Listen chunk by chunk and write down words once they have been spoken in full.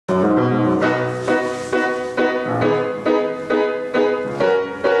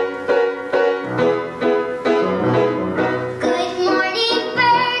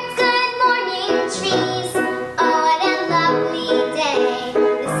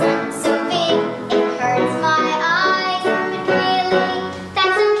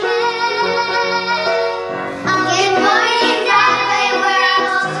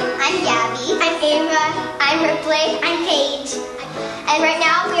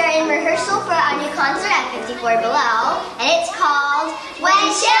concert at 54 Below, and it's called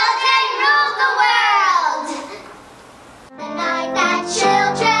When Children Rule the World! The night that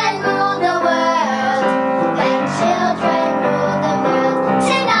children rule the world. When children rule the world.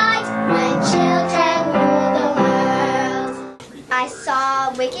 Tonight, when children rule the world. I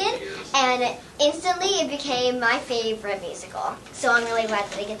saw Wicked, and instantly it became my favorite musical. So I'm really glad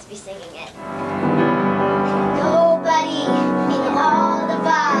that I get to be singing it. Nobody in all the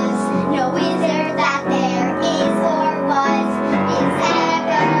buzz, no wizard that there is or was, is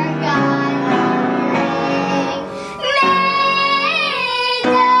ever gonna bring me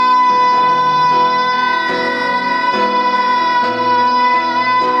down.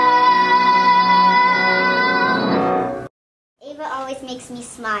 Ava always makes me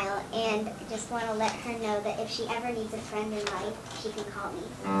smile, and I just want to let her know that if she ever needs a friend in life, she can call me.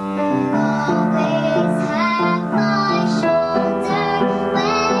 Always have my shoulder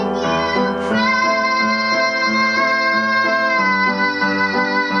when you cry,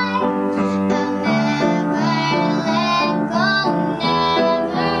 but never let go,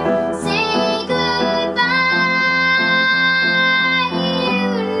 never say goodbye. You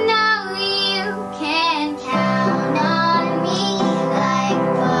know you can count on me, like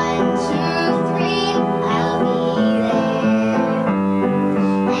 1, 2, 3, I'll be there.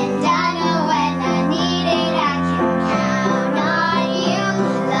 And I know when I need it, I can count on you,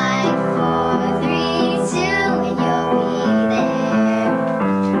 like 4, 3, 2, and you'll be there.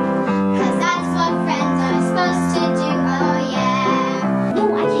 'Cause that's what friends are supposed to do, oh yeah. No,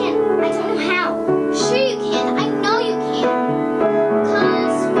 I can't. I don't know how. Sure you can. I know you can.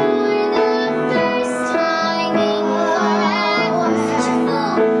 'Cause for the first time in forever,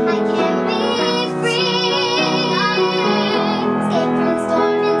 I can be free. Escape from the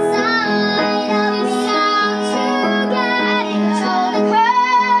storm inside of me. Shout together, control the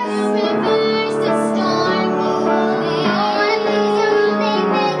curse, reverse the storm, moving on. Things around, they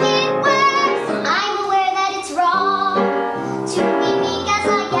make it worse. I'm aware that it's wrong to be meek as I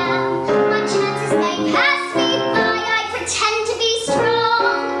am. My chances may pass me by. I pretend to be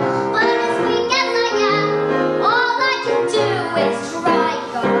strong, but as weak as I am, all I can do is try.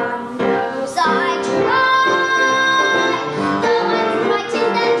 God knows I try. Though I'm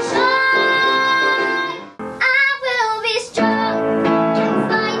frightened and shy, I will be strong and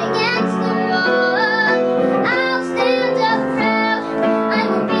fight against the wrong. I'll stand up proud. I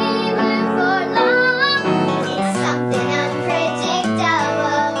won't be burned for long. It's something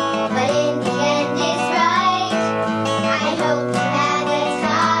unpredictable, but in the end it's right. I hope you had the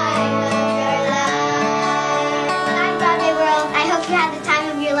time of your life. I'm BroadwayWorld. I hope you had the time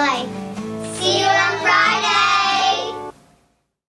of your life. See you